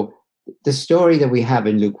 So the story that we have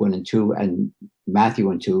in Luke 1 and 2 and Matthew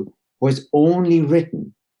 1 and 2 was only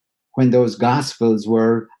written when those Gospels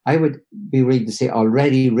were, I would be ready to say,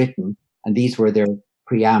 already written And these were their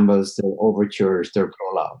preambles, their overtures, their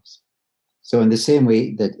prologues. So in the same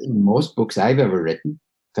way that in most books I've ever written,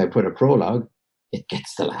 if I put a prologue, it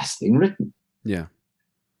gets the last thing written. Yeah.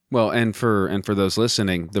 Well, and for those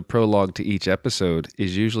listening, the prologue to each episode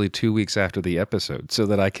is usually 2 weeks after the episode, so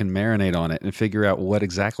that I can marinate on it and figure out what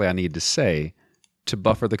exactly I need to say to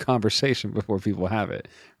buffer the conversation before people have it.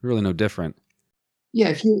 Really no different. Yeah,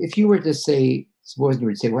 if you were to say, suppose you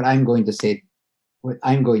would say what I'm going to say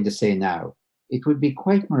now, it would be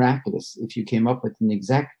quite miraculous if you came up with an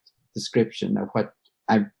exact description of what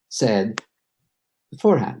I've said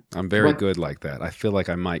beforehand. I'm very good like that. I feel like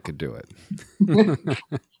I could do it.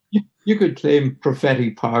 You could claim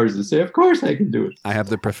prophetic powers and say, "Of course, I can do it." I have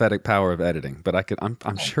the prophetic power of editing, but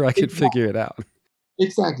I'm sure I could figure it out.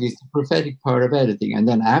 Exactly, it's the prophetic power of editing. And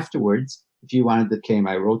then afterwards, if you wanted to claim,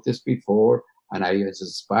 "I wrote this before, and I was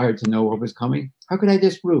inspired to know what was coming," how could I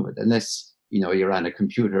disprove it? Unless you're on a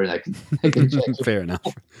computer and I can check it. Fair enough.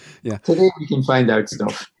 Yeah. Today we can find out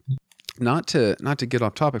stuff. Not to get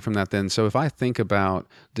off topic from that then. So if I think about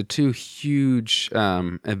the two huge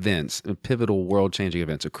events, pivotal world-changing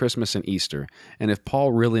events of Christmas and Easter, and if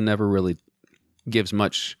Paul never really gives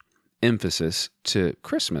much emphasis to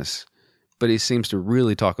Christmas, but he seems to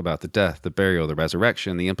really talk about the death, the burial, the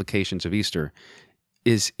resurrection, the implications of Easter,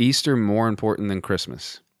 is Easter more important than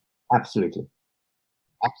Christmas? Absolutely.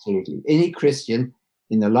 Absolutely. Any Christian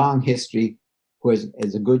in the long history who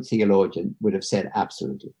is a good theologian would have said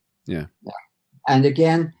absolutely. Yeah. And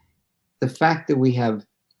again, the fact that we have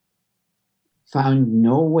found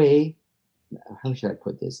no way, how should I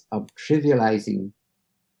put this, of trivializing,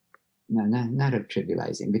 no, not of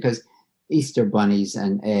trivializing, because Easter bunnies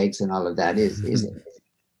and eggs and all of that is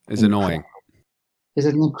annoying. Is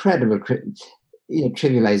an incredible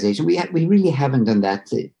trivialization. We really haven't done that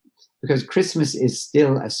because Christmas is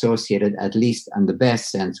still associated, at least in the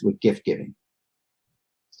best sense, with gift giving.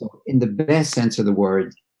 So in the best sense of the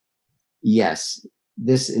word, yes,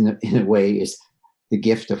 this in a way is the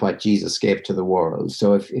gift of what Jesus gave to the world.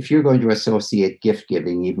 So if you're going to associate gift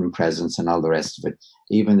giving, even presents and all the rest of it,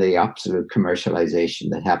 even the absolute commercialization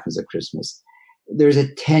that happens at Christmas, there's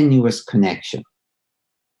a tenuous connection.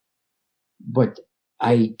 But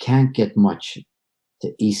I can't get much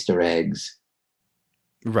to Easter eggs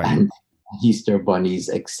and Easter bunnies,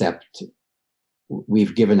 except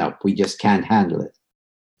we've given up. We just can't handle it.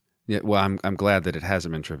 Yeah, well, I'm glad that it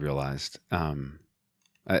hasn't been trivialized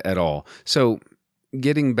at all. So,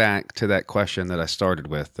 getting back to that question that I started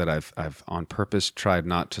with, that I've on purpose tried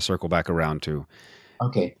not to circle back around to.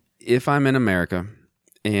 Okay. If I'm in America,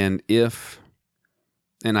 and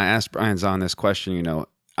I asked Brian Zahnd this question,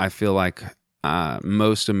 I feel like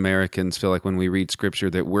most Americans feel like when we read Scripture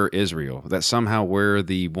that we're Israel, that somehow we're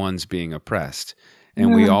the ones being oppressed.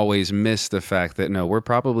 And we always miss the fact that, no, we're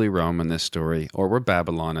probably Rome in this story, or we're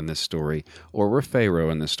Babylon in this story, or we're Pharaoh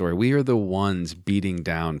in this story. We are the ones beating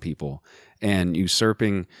down people and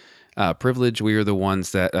usurping privilege. We are the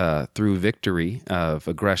ones that, through victory of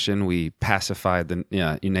aggression, we pacified the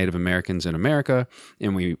Native Americans in America,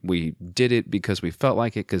 and we did it because we felt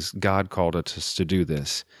like it, because God called us to do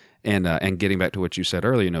this. And getting back to what you said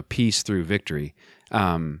earlier, peace through victory.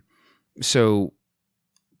 So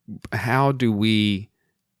how do we,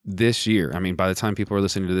 this year, by the time people are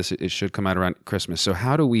listening to this, it should come out around Christmas. So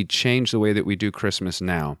how do we change the way that we do Christmas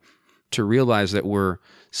now to realize that we're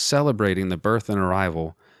celebrating the birth and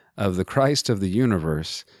arrival of the Christ of the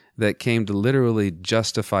universe that came to literally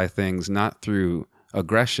justify things not through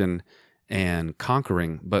aggression and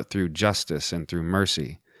conquering, but through justice and through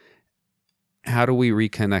mercy? How do we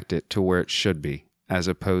reconnect it to where it should be, as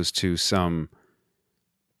opposed to some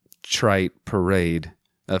trite parade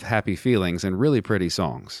of happy feelings and really pretty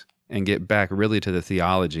songs, and get back really to the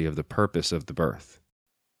theology of the purpose of the birth?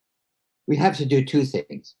 We have to do two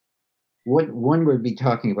things. One we'll be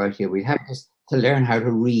talking about here, we have to learn how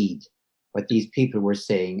to read what these people were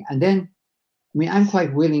saying. And then, I'm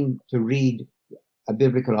quite willing to read a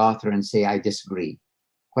biblical author and say, I disagree.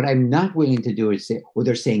 What I'm not willing to do is say,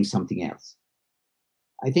 they're saying something else.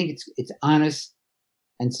 I think it's honest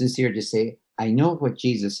and sincere to say, I know what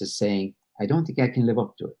Jesus is saying. I don't think I can live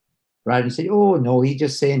up to it. Rather than say, oh, no, he's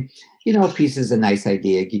just saying, peace is a nice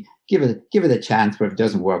idea. Give it a chance, but if it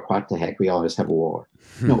doesn't work, what the heck? We always have a war.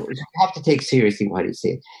 No, you have to take seriously what he's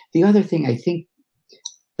saying. The other thing, I think,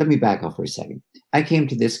 let me back up for a second. I came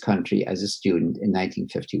to this country as a student in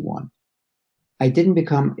 1951. I didn't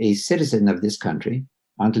become a citizen of this country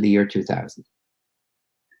until the year 2000.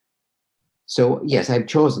 So, yes, I've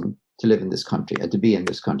chosen to live in this country and to be in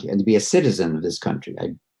this country and to be a citizen of this country. I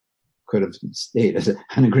could have stayed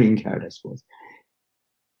on a green card, I suppose.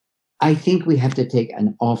 I think we have to take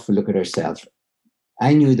an awful look at ourselves.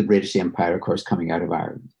 I knew the British Empire, of course, coming out of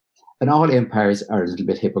Ireland. And all empires are a little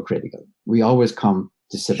bit hypocritical. We always come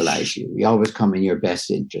to civilize you. We always come in your best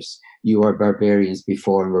interest. You are barbarians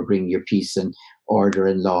before, and we're bringing you peace and order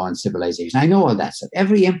and law and civilization. I know all that stuff.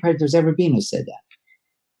 Every empire there's ever been has said that.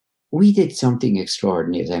 We did something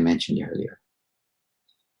extraordinary, as I mentioned earlier.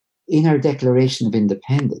 In our Declaration of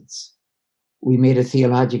Independence, we made a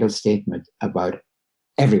theological statement about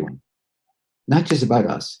everyone, not just about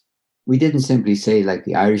us. We didn't simply say, like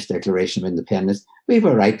the Irish Declaration of Independence, we have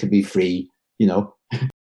a right to be free,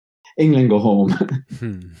 England go home.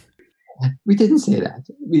 We didn't say that.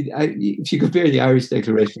 If you compare the Irish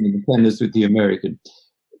Declaration of Independence with the American,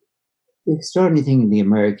 the extraordinary thing in the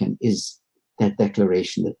American is that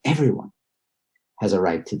declaration that everyone has a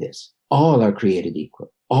right to this. All are created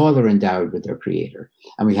equal. All are endowed with their creator.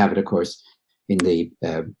 And we have it, of course, in the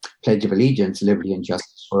Pledge of Allegiance, liberty and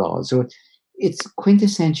justice for all. So it's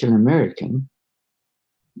quintessential American,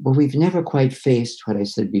 but we've never quite faced what I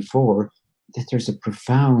said before, that there's a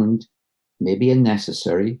profound, maybe a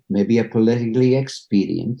necessary, maybe a politically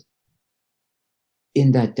expedient,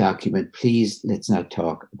 in that document, please, let's not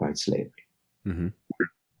talk about slavery. Mm-hmm.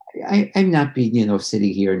 I'm not being,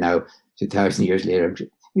 sitting here now, 2,000 years later.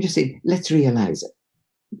 I'm just saying, let's realize it.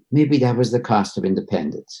 Maybe that was the cost of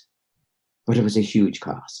independence, but it was a huge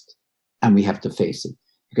cost, and we have to face it,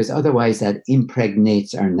 because otherwise that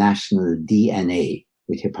impregnates our national DNA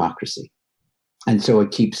with hypocrisy. And so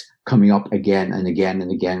it keeps coming up again and again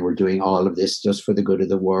and again. We're doing all of this just for the good of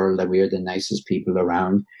the world, and we are the nicest people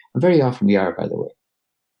around. And very often we are, by the way.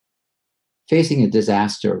 Facing a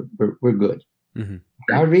disaster, we're good. Mm-hmm.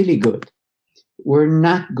 We are really good. We're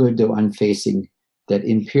not good, though, on facing that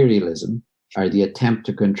imperialism, or the attempt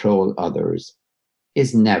to control others,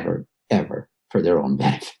 is never, ever for their own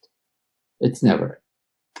benefit. It's never.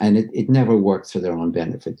 And it never works for their own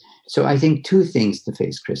benefit. So I think two things to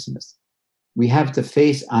face Christmas. We have to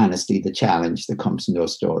face honestly the challenge that comes in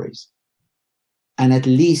those stories, and at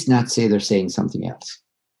least not say they're saying something else.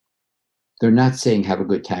 They're not saying have a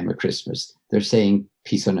good time at Christmas. They're saying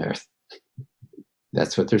peace on earth.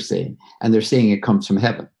 That's what they're saying. And they're saying it comes from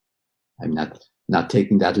heaven. I'm not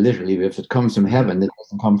taking that literally, but if it comes from heaven, it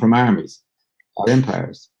doesn't come from armies or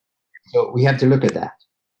empires. So we have to look at that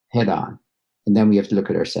head on. And then we have to look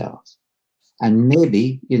at ourselves. And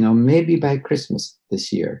maybe by Christmas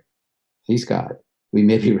this year, please God, we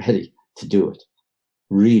may be ready to do it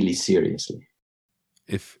really seriously.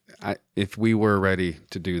 If we were ready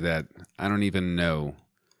to do that, I don't even know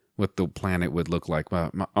what the planet would look like.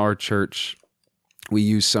 Our church, we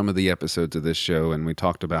used some of the episodes of this show, and we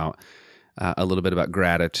talked about a little bit about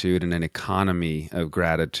gratitude and an economy of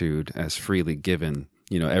gratitude as freely given.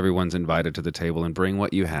 Everyone's invited to the table, and bring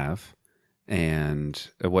what you have, and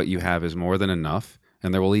what you have is more than enough.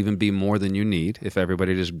 And there will even be more than you need if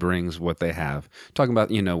everybody just brings what they have. Talking about,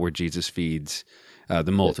 where Jesus feeds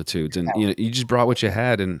the multitudes, and you just brought what you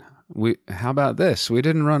had, and how about this? We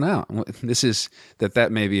didn't run out. This is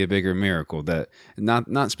that may be a bigger miracle, that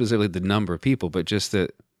not specifically the number of people, but just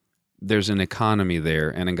that there's an economy there,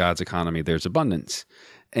 and in God's economy there's abundance.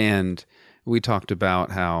 And we talked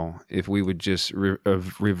about how if we would just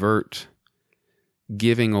revert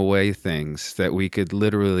giving away things, that we could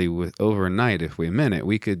literally, overnight, if we meant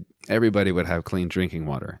it, everybody would have clean drinking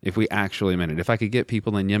water. If we actually meant it. If I could get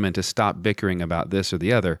people in Yemen to stop bickering about this or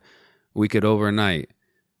the other, we could overnight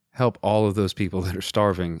help all of those people that are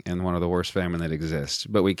starving in one of the worst famine that exists.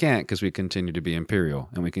 But we can't, because we continue to be imperial,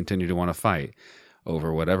 and we continue to want to fight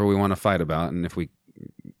over whatever we want to fight about. And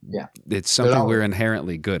it's something we're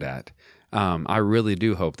inherently good at. I really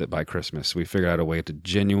do hope that by Christmas we figure out a way to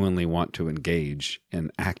genuinely want to engage in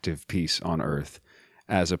active peace on earth,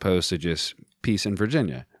 as opposed to just peace in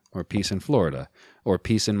Virginia or peace in Florida or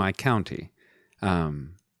peace in my county. I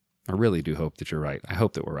really do hope that you're right. I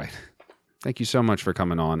hope that we're right. Thank you so much for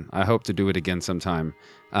coming on. I hope to do it again sometime,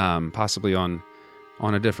 possibly on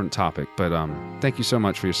a different topic. But thank you so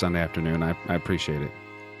much for your Sunday afternoon. I appreciate it.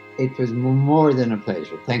 It was more than a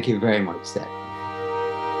pleasure. Thank you very much, Seth.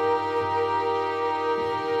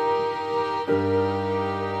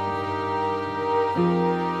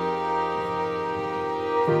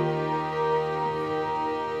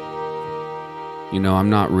 I'm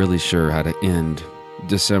not really sure how to end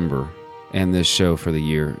December and this show for the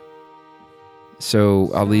year. So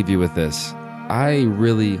I'll leave you with this. I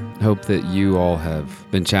really hope that you all have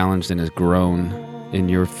been challenged and has grown in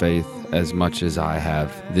your faith as much as I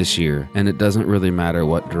have this year. And it doesn't really matter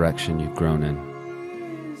what direction you've grown in.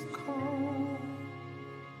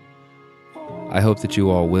 I hope that you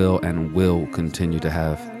all will continue to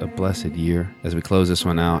have a blessed year as we close this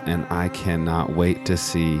one out, and I cannot wait to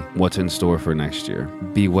see what's in store for next year.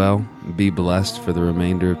 Be well, be blessed for the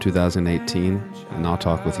remainder of 2018, and I'll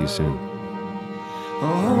talk with you soon.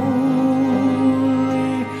 Holy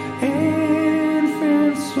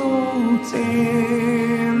infant, so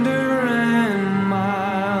tender and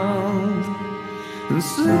mild, and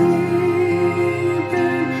sleep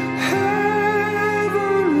in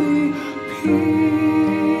heavenly peace.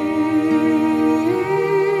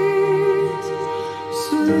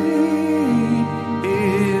 Sleep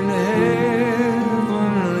in heavenly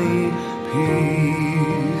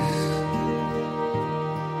peace.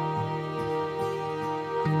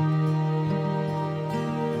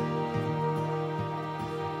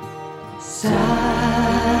 Silent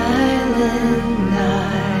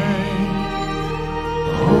night,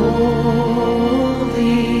 holy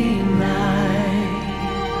night,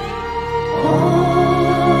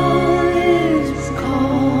 all is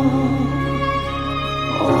calm,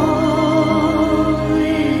 all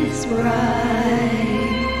is bright,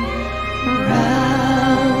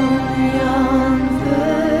 round yon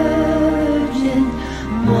virgin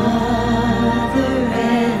mother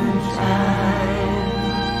and child.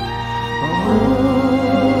 Holy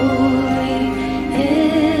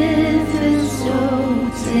infant, so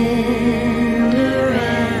tender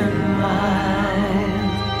and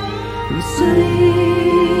mild,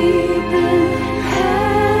 sleep in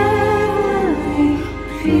heavenly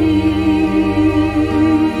peace.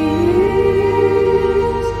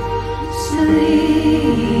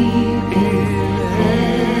 Sleep in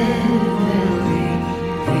heavenly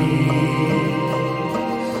peace.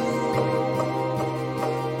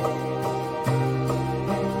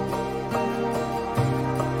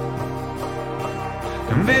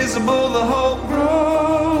 Invisible, the hope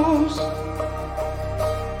grows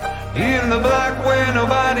in the black where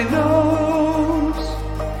nobody knows.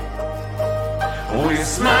 We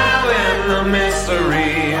smile in the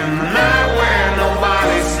mystery in the night where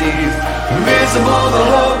nobody sees. Invisible, the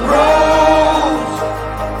hope grows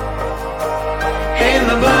in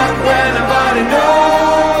the black where nobody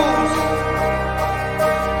knows.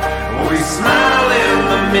 We smile in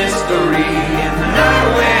the mystery in the night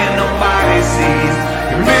where nobody sees.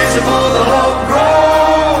 Invisible, the hope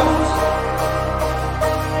grows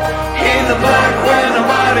in the black where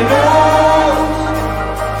nobody knows.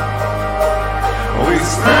 We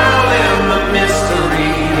smile in the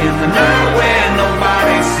mystery in the night where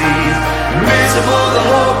nobody sees. Invisible, the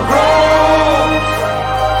hope grows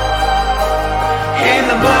in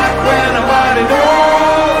the black where nobody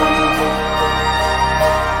knows.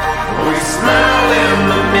 We smile in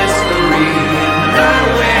the mystery in the night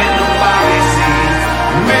where nobody sees.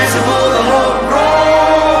 Invisible, the hope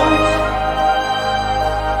grows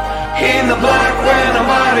in the black where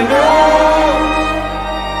nobody knows.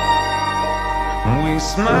 We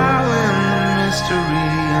smile in the mystery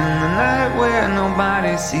in the night where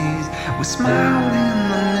nobody sees. We smile in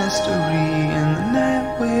the mystery in the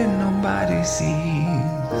night where nobody sees.